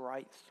shine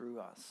bright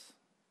through us.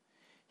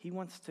 He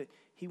wants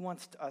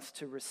us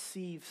to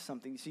receive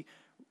something. You see,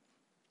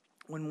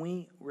 when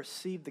we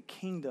receive the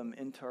kingdom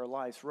into our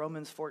lives,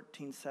 Romans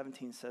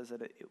 14:17 says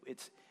that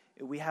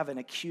we have an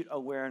acute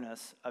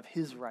awareness of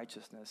his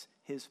righteousness,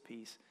 his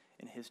peace,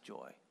 and his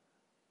joy,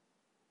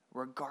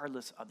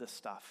 regardless of the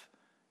stuff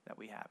that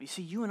we have. You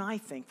see, you and I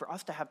think for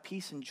us to have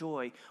peace and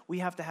joy, we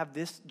have to have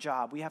this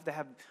job, we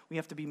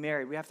have to be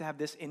married, we have to have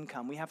this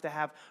income, we have to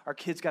have, our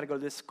kids got to go to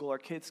this school, our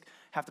kids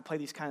have to play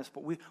these kinds of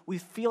sports. We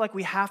feel like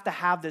we have to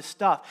have this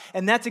stuff.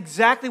 And that's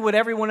exactly what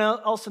everyone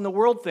else in the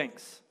world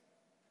thinks.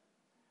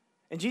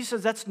 And Jesus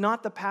says that's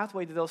not the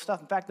pathway to those stuff.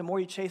 In fact, the more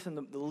you chase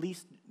them,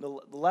 the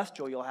less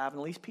joy you'll have and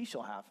the least peace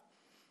you'll have.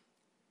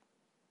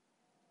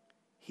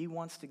 He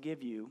wants to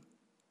give you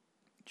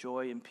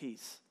joy and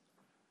peace.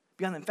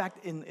 In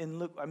fact, in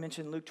Luke, I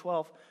mentioned Luke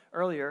 12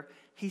 earlier,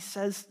 he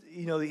says,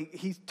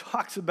 he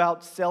talks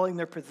about selling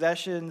their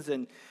possessions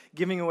and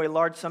giving away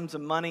large sums of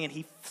money, and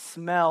he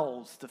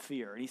smells the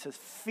fear. And he says,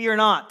 "Fear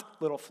not,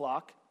 little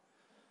flock."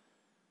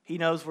 He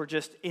knows we're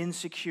just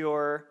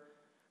insecure,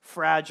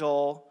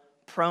 fragile,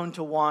 prone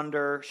to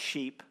wander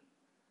sheep.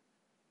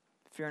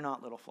 "Fear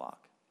not, little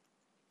flock,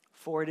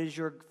 for it is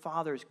your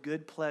Father's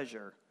good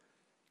pleasure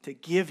to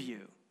give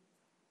you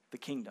the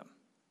kingdom."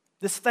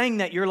 This thing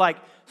that you're like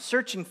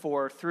searching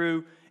for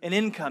through an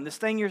income, this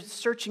thing you're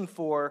searching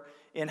for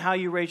in how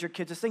you raise your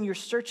kids, this thing you're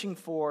searching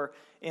for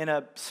in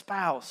a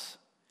spouse.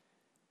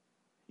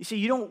 You see,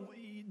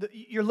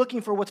 you're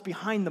looking for what's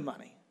behind the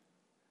money.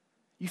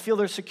 You feel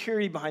there's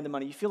security behind the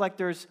money. You feel like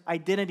there's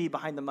identity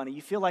behind the money.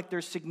 You feel like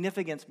there's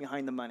significance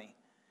behind the money.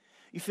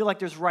 You feel like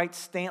there's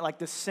like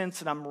this sense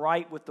that I'm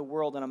right with the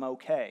world and I'm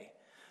okay.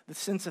 The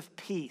sense of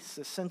peace,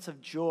 the sense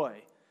of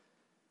joy.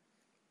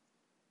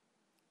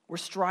 We're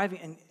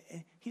striving,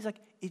 and he's like,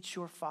 it's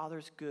your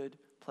Father's good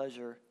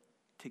pleasure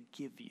to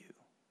give you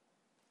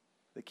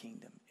the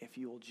kingdom if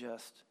you will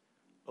just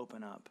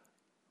open up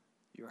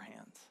your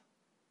hands.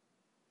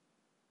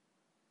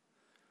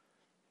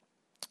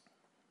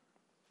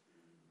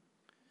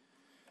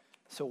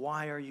 So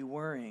why are you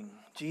worrying?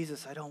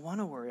 Jesus, I don't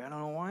want to worry. I don't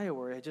know why I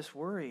worry. I just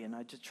worry, and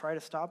I just try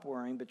to stop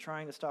worrying, but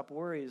trying to stop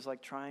worry is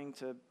like trying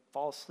to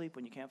fall asleep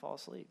when you can't fall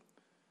asleep.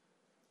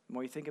 The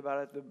more you think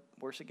about it, the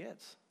worse it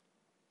gets.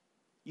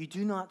 You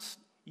do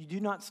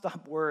not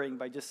stop worrying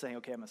by just saying,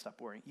 okay, I'm going to stop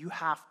worrying. You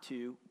have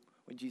to,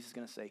 what Jesus is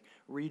going to say,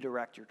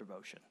 redirect your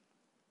devotion.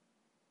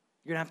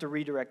 You're going to have to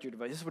redirect your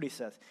devotion. This is what he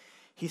says.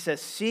 He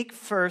says, seek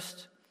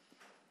first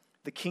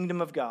the kingdom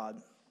of God.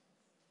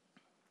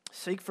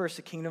 Seek first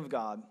the kingdom of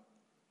God,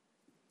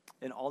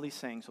 and all these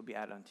things will be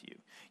added unto you.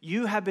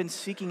 You have been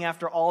seeking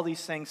after all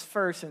these things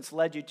first, and it's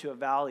led you to a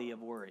valley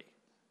of worry.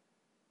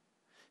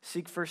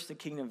 Seek first the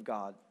kingdom of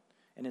God,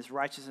 and his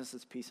righteousness,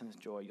 his peace, and his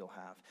joy you'll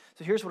have.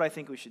 So here's what I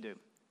think we should do.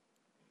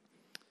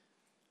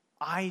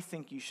 I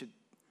think you should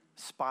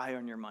spy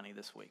on your money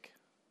this week.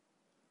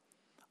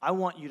 I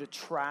want you to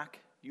track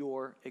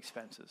your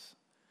expenses.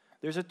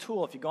 There's a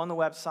tool. If you go on the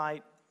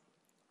website,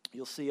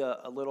 you'll see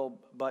a little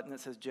button that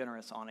says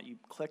generous on it. You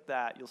click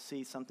that, you'll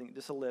see something,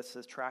 just a list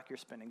that says track your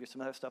spending. There's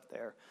some other stuff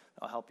there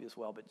that'll help you as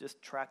well, but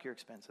just track your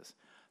expenses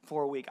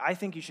for a week. I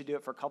think you should do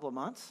it for a couple of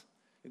months.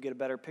 You'll get a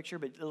better picture,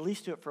 but at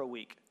least do it for a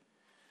week.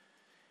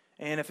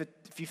 And if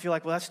you feel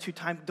like, well, that's too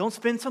time, don't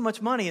spend so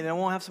much money and then I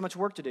won't have so much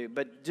work to do.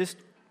 But just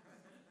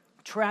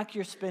track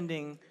your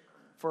spending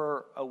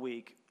for a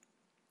week,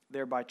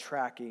 thereby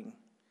tracking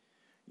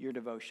your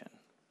devotion.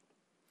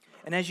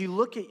 And as you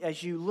look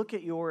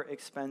at your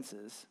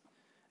expenses,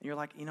 and you're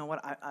like, you know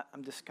what,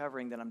 I'm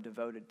discovering that I'm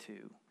devoted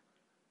to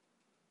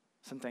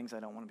some things I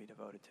don't want to be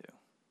devoted to.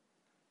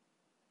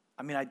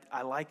 I mean,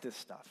 I like this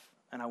stuff,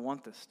 and I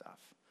want this stuff.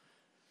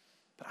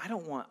 But I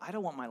don't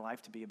want my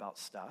life to be about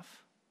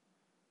stuff.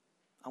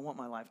 I want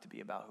my life to be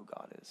about who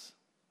God is.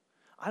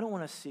 I don't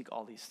want to seek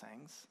all these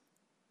things.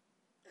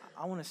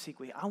 I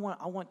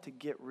want to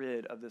get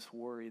rid of this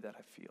worry that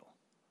I feel.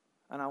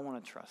 And I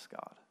want to trust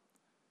God.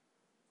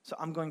 So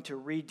I'm going to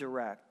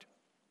redirect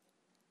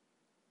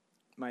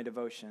my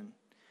devotion.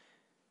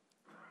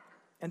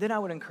 And then I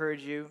would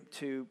encourage you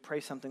to pray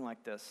something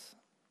like this.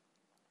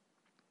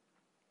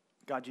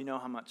 God, you know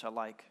how much I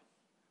like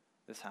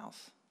this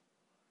house.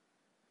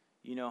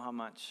 You know how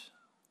much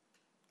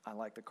I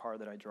like the car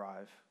that I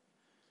drive.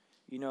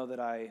 You know that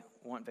I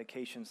want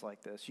vacations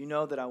like this. You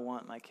know that I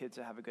want my kids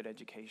to have a good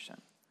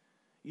education.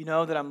 You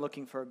know that I'm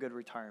looking for a good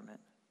retirement.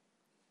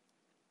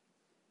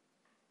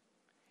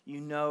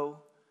 You know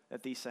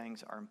that these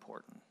things are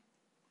important.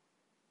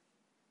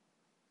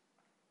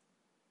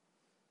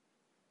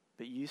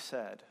 But you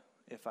said,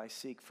 if I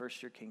seek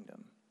first your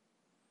kingdom,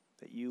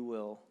 that you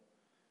will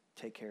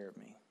take care of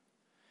me.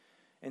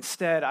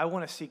 Instead, I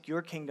want to seek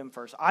your kingdom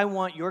first. I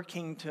want your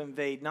kingdom to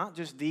invade not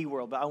just the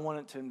world, but I want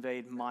it to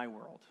invade my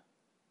world.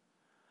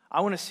 I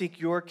want to seek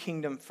your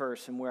kingdom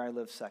first and where I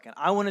live second.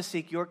 I want to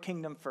seek your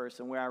kingdom first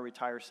and where I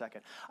retire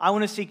second. I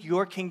want to seek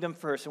your kingdom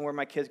first and where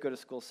my kids go to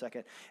school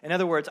second. In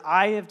other words,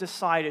 I have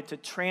decided to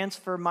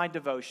transfer my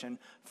devotion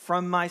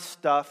from my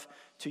stuff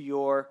to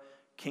your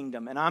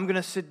kingdom. And I'm going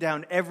to sit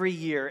down every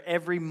year,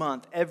 every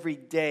month, every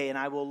day, and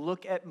I will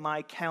look at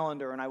my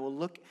calendar and I will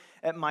look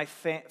at my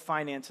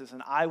finances,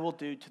 and I will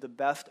do to the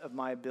best of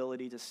my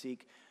ability to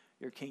seek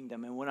your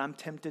kingdom. And when I'm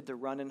tempted to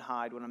run and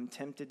hide, when I'm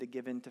tempted to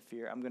give in to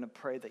fear, I'm going to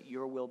pray that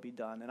your will be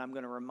done. And I'm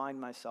going to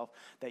remind myself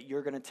that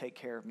you're going to take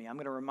care of me. I'm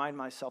going to remind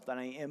myself that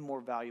I am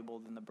more valuable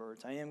than the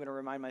birds. I am going to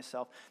remind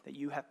myself that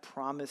you have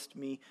promised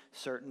me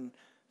certain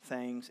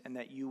things and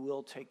that you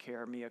will take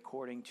care of me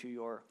according to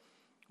your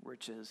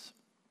riches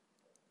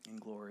and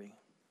glory.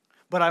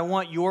 But I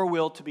want your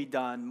will to be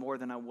done more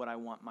than what I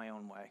want my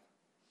own way.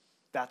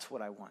 That's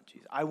what I want,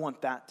 Jesus. I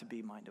want that to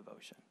be my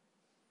devotion.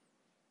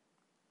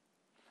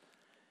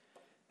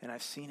 And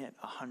I've seen it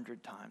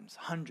 100 times,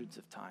 hundreds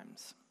of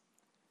times,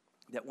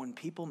 that when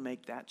people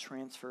make that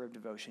transfer of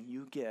devotion,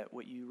 you get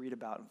what you read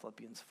about in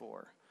Philippians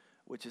 4,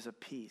 which is a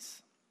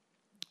peace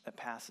that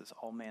passes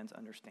all man's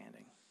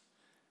understanding.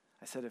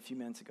 I said a few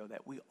minutes ago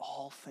that we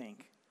all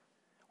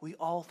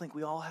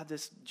have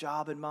this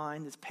job in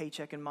mind, this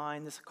paycheck in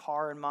mind, this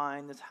car in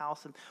mind, this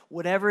house, and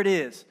whatever it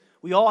is.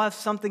 We all have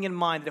something in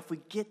mind that if we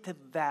get to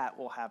that,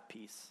 we'll have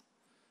peace.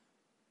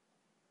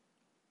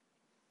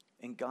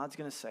 And God's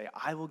going to say,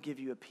 I will give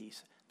you a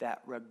peace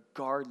that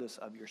regardless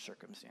of your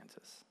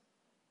circumstances.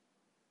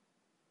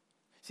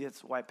 See,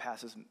 that's why it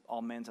passes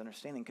all man's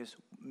understanding, because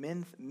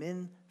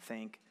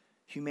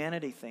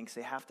humanity thinks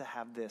they have to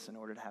have this in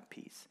order to have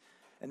peace.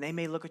 And they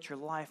may look at your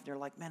life and they're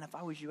like, man, if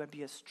I was you, I'd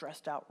be a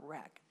stressed out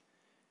wreck.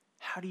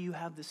 How do you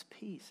have this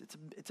peace?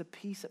 It's a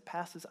peace that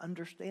passes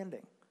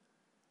understanding.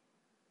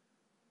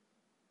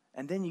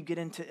 And then you get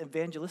into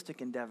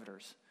evangelistic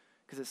endeavors.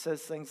 Because it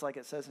says things like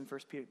it says in 1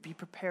 Peter, be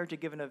prepared to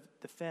give a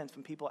defense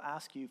when people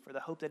ask you for the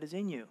hope that is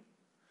in you.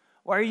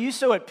 Why are you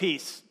so at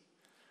peace?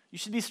 You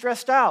should be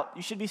stressed out.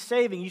 You should be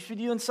saving. You should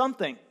be doing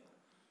something.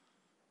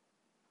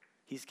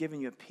 He's given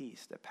you a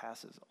peace that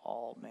passes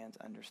all man's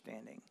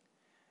understanding.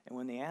 And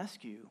when they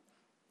ask you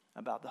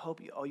about the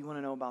hope, you want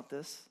to know about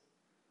this?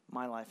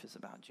 My life is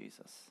about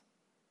Jesus.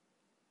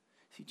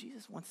 See,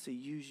 Jesus wants to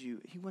use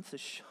you. He wants to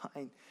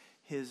shine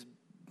his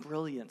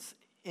brilliance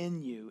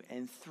in you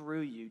and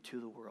through you to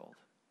the world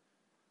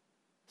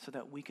so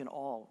that we can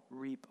all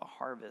reap a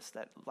harvest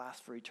that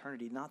lasts for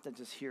eternity, not that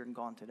just here and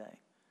gone today.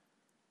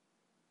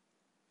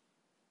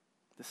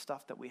 The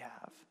stuff that we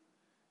have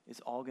is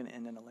all going to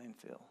end in a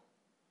landfill.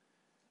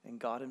 And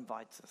God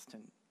invites us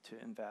to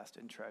invest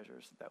in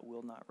treasures that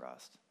will not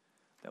rust,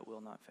 that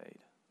will not fade.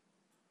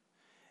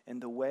 And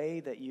the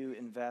way that you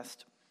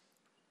invest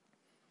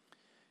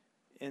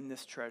in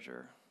this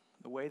treasure,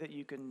 the way that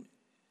you can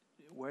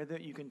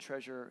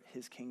treasure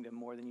his kingdom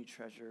more than you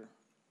treasure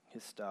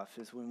his stuff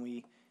is when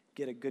we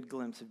get a good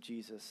glimpse of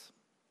Jesus,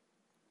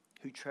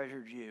 who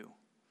treasured you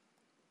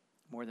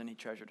more than he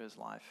treasured his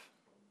life.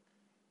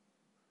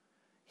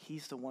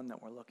 He's the one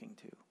that we're looking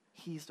to.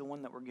 He's the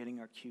one that we're getting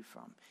our cue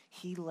from.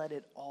 He let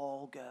it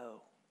all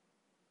go.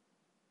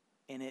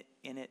 And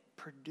it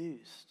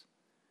produced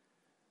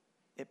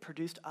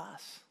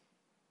us.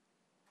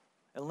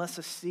 Unless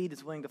a seed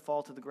is willing to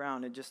fall to the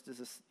ground, it just is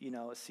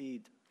a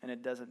seed and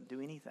it doesn't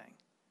do anything.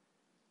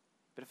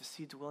 But if a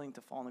seed's willing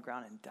to fall on the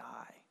ground and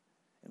die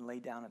and lay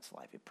down its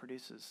life, it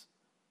produces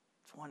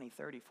 20,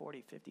 30,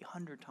 40, 50,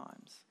 100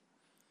 times.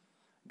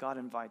 God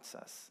invites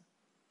us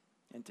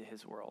into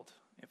his world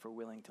if we're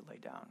willing to lay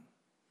down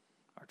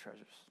our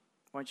treasures.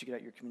 Why don't you get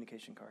out your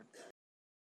communication card?